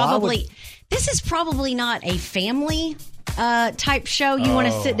is probably not a family type show. You want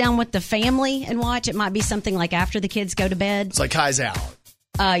to sit down with the family and watch. It might be something like after the kids go to bed. It's like Kai's out.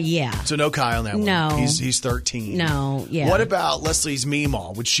 Yeah. So no Kai on that one. No. He's 13. No, yeah. What about Leslie's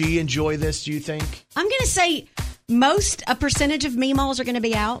Meemaw? Would she enjoy this, do you think? I'm going to say a percentage of Meemaws are going to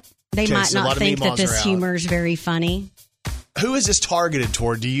be out. They Okay, might so a lot not of think that Meemaws this are out. humor is very funny. Who is this targeted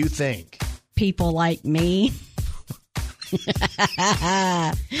toward, do you think? People like me.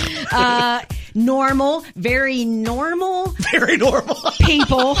 Normal, very normal. Very normal.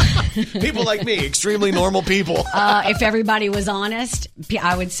 People. People like me, extremely normal people. If everybody was honest,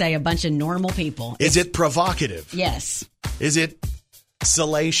 I would say a bunch of normal people. Is it provocative? Yes. Is it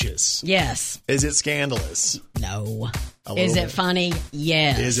salacious? Yes. Is it scandalous? No. A Is little it bit. funny?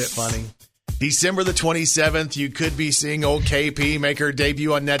 Yes. Is it funny? December the 27th, you could be seeing old KP make her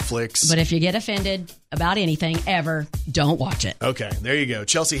debut on Netflix. But if you get offended about anything ever, don't watch it. Okay, there you go.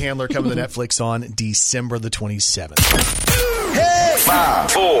 Chelsea Handler coming to Netflix on December the 27th. Hey!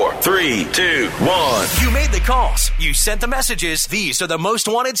 5, 4, 3, 2, 1. You made the calls. You sent the messages. These are the most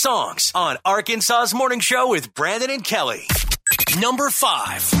wanted songs on Arkansas's Morning Show with Brandon and Kelly. Number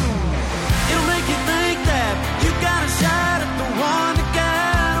 5. It'll make you think that you got a shot at the one that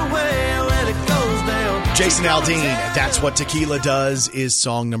got away when it goes down. Jason Aldean, That's What Tequila Does, is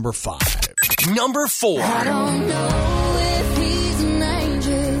song number 5. Number 4. I don't know if he's an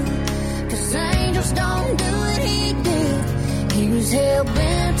angel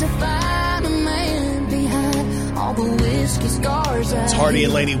to find a man behind all the whiskey scars. It's Hardy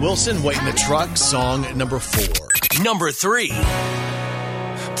and Lainey Wilson, Wait in the Truck, song number 4. Number 3.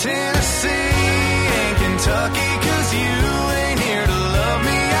 Tennessee and Kentucky, 'cause you ain't here to love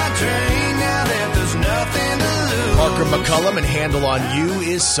me. I drink now that there's nothing to lose. Parker McCullum and Handle on You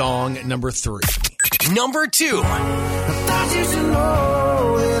is song number 3. Number 2. I thought you should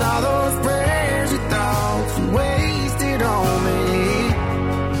know that all those prayers you thought you wasted on me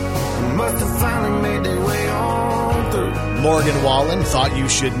must have finally made their way on through. Morgan Wallen, Thought You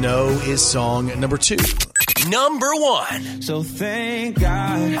Should Know is song number 2. Number 1. So thank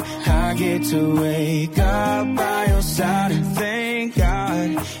God I get to wake up by your side, and thank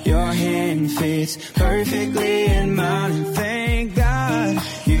God your hand fits perfectly in mine, and thank God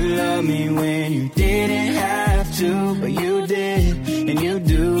you love me when you didn't have to, but you did, and you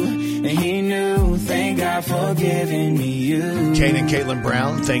do, and he knew. Thank God for giving me you. Kane and Caitlin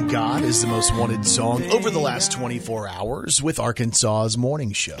Brown, Thank God, is the most wanted song over the last 24 hours with Arkansas's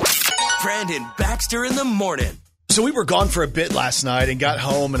morning show. Brandon Baxter in the morning. So we were gone for a bit last night and got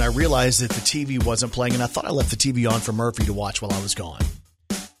home, and I realized that the TV wasn't playing, and I thought I left the TV on for Murphy to watch while I was gone.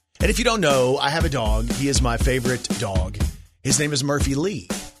 And if you don't know, I have a dog. He is my favorite dog. His name is Murphy Lee.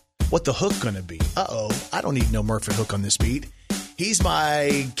 What the hook gonna be? Uh-oh, I don't need no Murphy hook on this beat. He's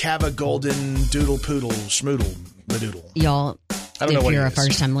my Cava Golden Doodle Poodle Schmoodle Madoodle. Y'all, I don't know if what you're he a is.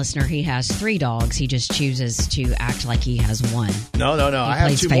 first-time listener, he has 3 dogs. He just chooses to act like he has one. No. I have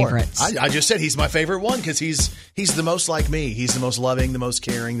plays 2 favorites. more. I just said he's my favorite one because he's the most like me. He's the most loving, the most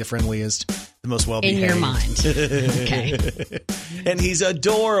caring, the friendliest, the most well-behaved. In your mind. Okay. And he's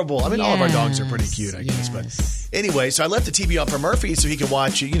adorable. I mean, all of our dogs are pretty cute, I guess. But anyway, so I left the TV on for Murphy so he could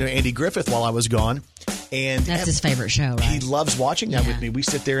watch, Andy Griffith while I was gone. And That's his favorite show, right? he loves watching that with me. We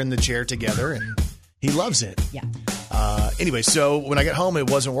sit there in the chair together, and he loves it. Yeah. Anyway, so when I got home, it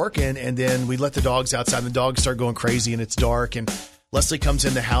wasn't working, and then we let the dogs outside, and the dogs start going crazy, and it's dark, and Leslie comes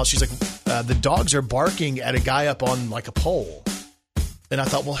in the house. She's like, the dogs are barking at a guy up on, like, a pole. And I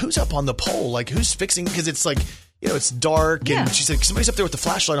thought, well, who's up on the pole? Like, who's fixing? Because it's like, it's dark, and she's like, somebody's up there with the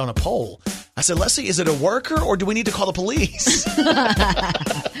flashlight on a pole. I said, Leslie, is it a worker, or do we need to call the police?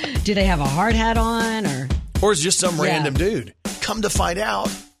 Do they have a hard hat on, Or is it just some random dude? Come to find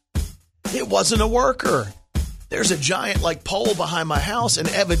out, it wasn't a worker. There's a giant, pole behind my house, and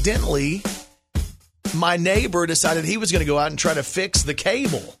evidently my neighbor decided he was going to go out and try to fix the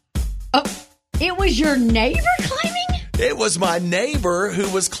cable. Oh, it was your neighbor climbing? It was my neighbor who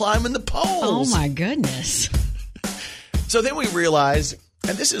was climbing the poles. Oh, my goodness. So then we realized,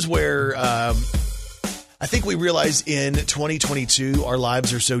 and this is where I think we realize in 2022 our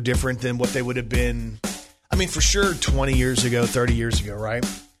lives are so different than what they would have been, for sure 20 years ago, 30 years ago, right?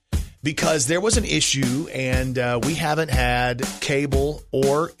 Because there was an issue, and we haven't had cable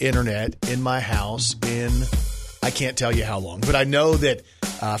or internet in my house in, I can't tell you how long. But I know that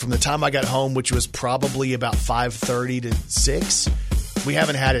from the time I got home, which was probably about 5:30 to 6, we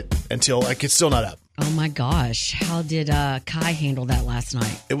haven't had it until, it's still not up. Oh, my gosh. How did Kai handle that last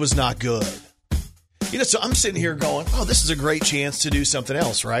night? It was not good. So I'm sitting here going, oh, this is a great chance to do something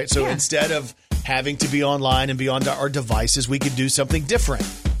else, right? So instead of having to be online and be on our devices, we could do something different.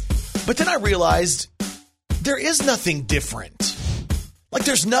 But then I realized there is nothing different.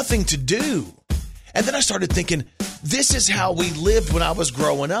 There's nothing to do. And then I started thinking, this is how we lived when I was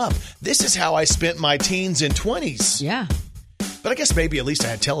growing up. This is how I spent my teens and 20s. Yeah. But I guess maybe at least I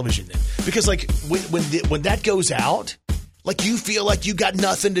had television then. Because when that goes out, you feel like you got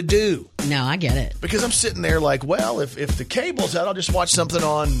nothing to do. No, I get it. Because I'm sitting there if the cable's out, I'll just watch something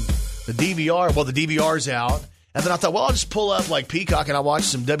on the DVR. Well, the DVR's out. And then I thought, I'll just pull up Peacock and I'll watch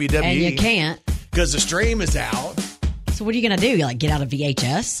some WWE. And you can't. Because the stream is out. So what are you going to do? You get out a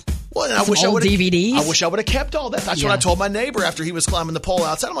VHS? Well, and I wish DVDs? I wish I would have kept all that. That's what I told my neighbor after he was climbing the pole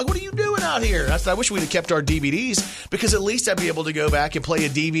outside. I'm like, what are you doing out here? I said, I wish we'd have kept our DVDs because at least I'd be able to go back and play a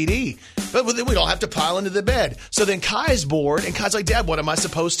DVD. But then we'd all have to pile into the bed. So then Kai's bored, and Kai's like, Dad, what am I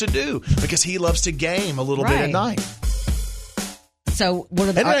supposed to do? Because he loves to game a little bit at night. So what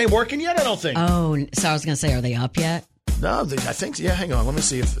are and it ain't working yet, I don't think. Oh, so I was going to say, are they up yet? No, I think, hang on. Let me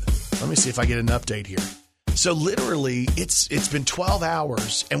see if I get an update here. So literally, it's been 12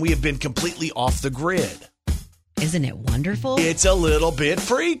 hours, and we have been completely off the grid. Isn't it wonderful? It's a little bit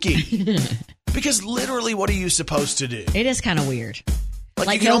freaky. Because literally, what are you supposed to do? It is kind of weird.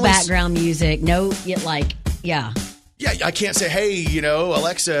 Like no background music, yeah. Yeah, I can't say, hey,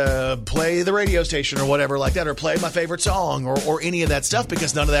 Alexa, play the radio station or whatever like that, or play my favorite song or any of that stuff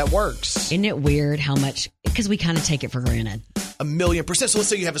because none of that works. Isn't it weird how much, because we kind of take it for granted. 1,000,000%. So let's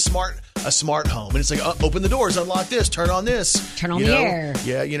say you have a smart home, and it's like, open the doors, unlock this, turn on this. Turn on the air.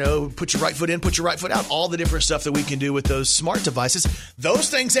 Yeah, put your right foot in, put your right foot out. All the different stuff that we can do with those smart devices. Those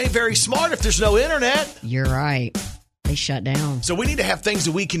things ain't very smart if there's no internet. You're right. They shut down. So we need to have things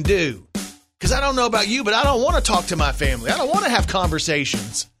that we can do. Because I don't know about you, but I don't want to talk to my family. I don't want to have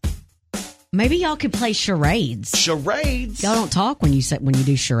conversations. Maybe y'all could play charades. Charades? Y'all don't talk when you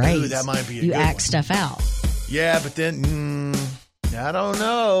do charades. Ooh, that might be a You good act one. stuff out. Yeah, but then, I don't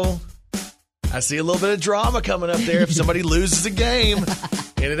know. I see a little bit of drama coming up there if somebody loses a game.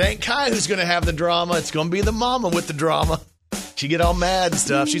 And it ain't Kai who's going to have the drama. It's going to be the mama with the drama. She get all mad and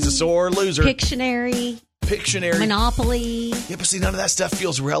stuff. She's a sore loser. Pictionary. Monopoly. Yeah, but see, none of that stuff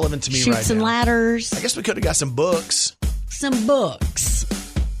feels relevant to me right now. Shoots and ladders. I guess we could have got some books. Some books.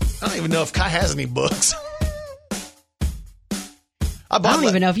 I don't even know if Kai has any books. I don't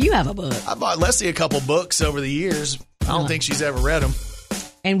even know if you have a book. I bought Leslie a couple books over the years. I don't think she's ever read them.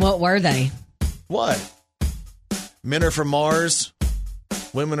 And what were they? What? Men are from Mars.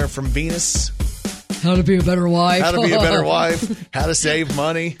 Women are from Venus. How to be a better wife. How to be a better wife. How to save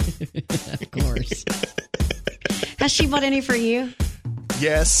money. Of course. Has she bought any for you?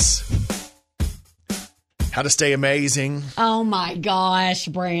 Yes. How to stay amazing. Oh my gosh,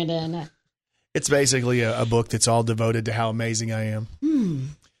 Brandon. It's basically a book that's all devoted to how amazing I am.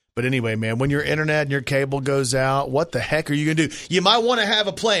 But anyway, man, when your internet and your cable goes out, what the heck are you going to do? You might want to have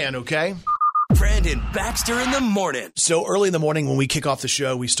a plan, okay? Brandon Baxter in the morning. So early in the morning when we kick off the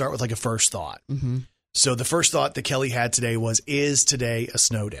show, we start with like a first thought. Mm-hmm. So the first thought that Kelly had today was, is today a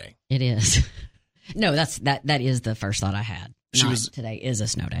snow day? It is. No, that is the first thought I had. Today is a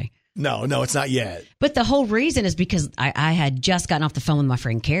snow day. No, it's not yet. But the whole reason is because I had just gotten off the phone with my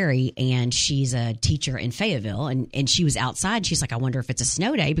friend Carrie, and she's a teacher in Fayetteville, and she was outside. She's like, I wonder if it's a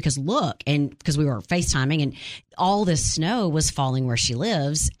snow day because look, and because we were FaceTiming, and all this snow was falling where she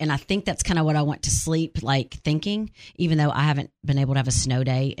lives. And I think that's kind of what I went to sleep like thinking, even though I haven't been able to have a snow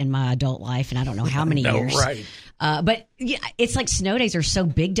day in my adult life, and I don't know how many years. Right. But yeah, it's like snow days are so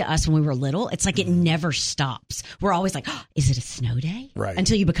big to us when we were little. It's like it never stops. We're always like, oh, is it a snow day? Right.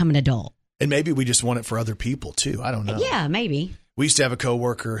 Until you become an adult. And maybe we just want it for other people too. I don't know. Yeah, maybe. We used to have a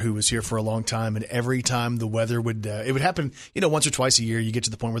coworker who was here for a long time, and every time the weather would, it would happen, once or twice a year, you get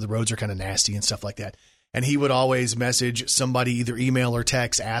to the point where the roads are kind of nasty and stuff like that. And he would always message somebody, either email or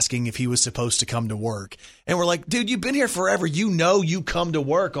text, asking if he was supposed to come to work. And we're like, dude, you've been here forever. You come to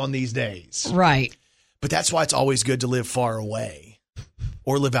work on these days. Right. But that's why it's always good to live far away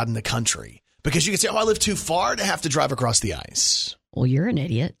or live out in the country. Because you can say, I live too far to have to drive across the ice. Well, you're an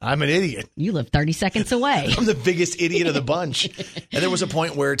idiot. I'm an idiot. You live 30 seconds away. I'm the biggest idiot of the bunch. And there was a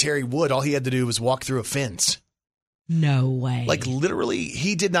point where Terry Wood, all he had to do was walk through a fence. No way. Like literally,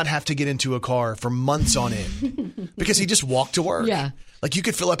 he did not have to get into a car for months on end because he just walked to work. Yeah. Like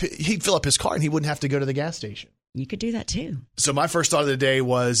he'd fill up his car and he wouldn't have to go to the gas station. You could do that too. So my first thought of the day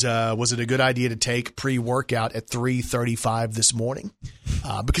was it a good idea to take pre-workout at 3:35 this morning?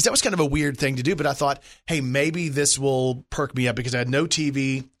 Because that was kind of a weird thing to do. But I thought, hey, maybe this will perk me up because I had no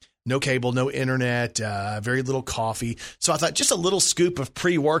TV, no cable, no internet, very little coffee. So I thought just a little scoop of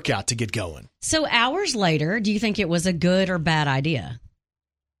pre-workout to get going. So hours later, do you think it was a good or bad idea?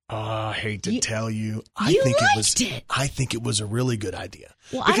 I hate to tell you. I think it was a really good idea.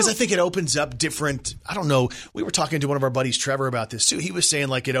 Well, because I think it opens up different, I don't know. We were talking to one of our buddies, Trevor, about this too. He was saying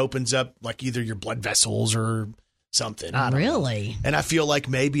like it opens up like either your blood vessels or something. I don't know. And I feel like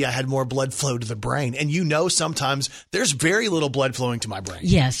maybe I had more blood flow to the brain. And sometimes there's very little blood flowing to my brain.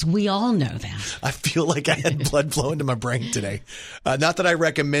 Yes, we all know that. I feel like I had blood flowing to my brain today. Not that I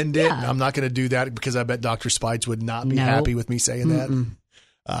recommend it. Yeah. I'm not going to do that because I bet Dr. Spites would not be happy with me saying that.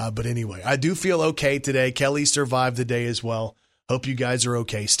 But anyway, I do feel okay today. Kelly survived the day as well. Hope you guys are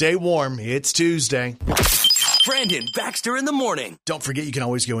okay. Stay warm. It's Tuesday. Brandon Baxter in the morning. Don't forget, you can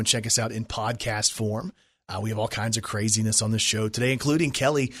always go and check us out in podcast form. We have all kinds of craziness on the show today, including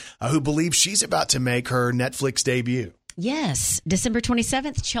Kelly, who believes she's about to make her Netflix debut. Yes, December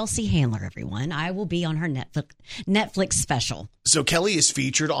 27th, Chelsea Handler, everyone. I will be on her Netflix special. So Kelly is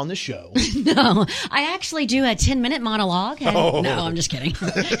featured on the show. No, I actually do a 10-minute monologue. And, No, I'm just kidding.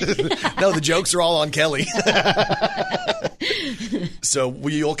 No, the jokes are all on Kelly. So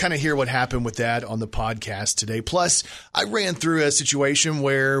you'll kind of hear what happened with that on the podcast today. Plus, I ran through a situation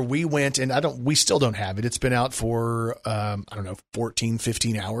where we went, and we still don't have it. It's been out for, 14,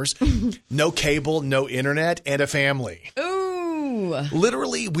 15 hours. No cable, no internet, and a family. Ooh.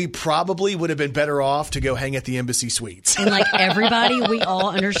 Literally, we probably would have been better off to go hang at the Embassy Suites. And like everybody, we all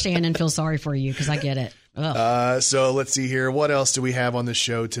understand and feel sorry for you because I get it. So let's see here. What else do we have on the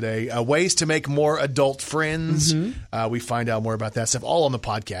show today? Ways to make more adult friends. We find out more about that stuff all on the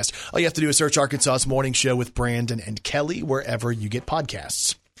podcast. All you have to do is search Arkansas's Morning Show with Brandon and Kelly wherever you get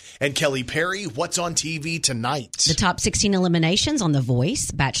podcasts. And Kelly Perry, what's on TV tonight? The top 16 eliminations on The Voice,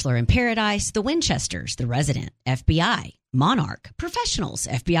 Bachelor in Paradise, The Winchesters, The Resident, FBI, Monarch, Professionals,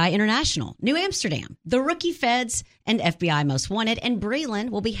 FBI International, New Amsterdam, The Rookie Feds, and FBI Most Wanted. And Breland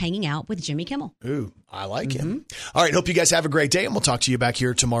will be hanging out with Jimmy Kimmel. Ooh, I like him. All right, hope you guys have a great day, and we'll talk to you back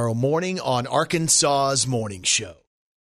here tomorrow morning on Arkansas's Morning Show.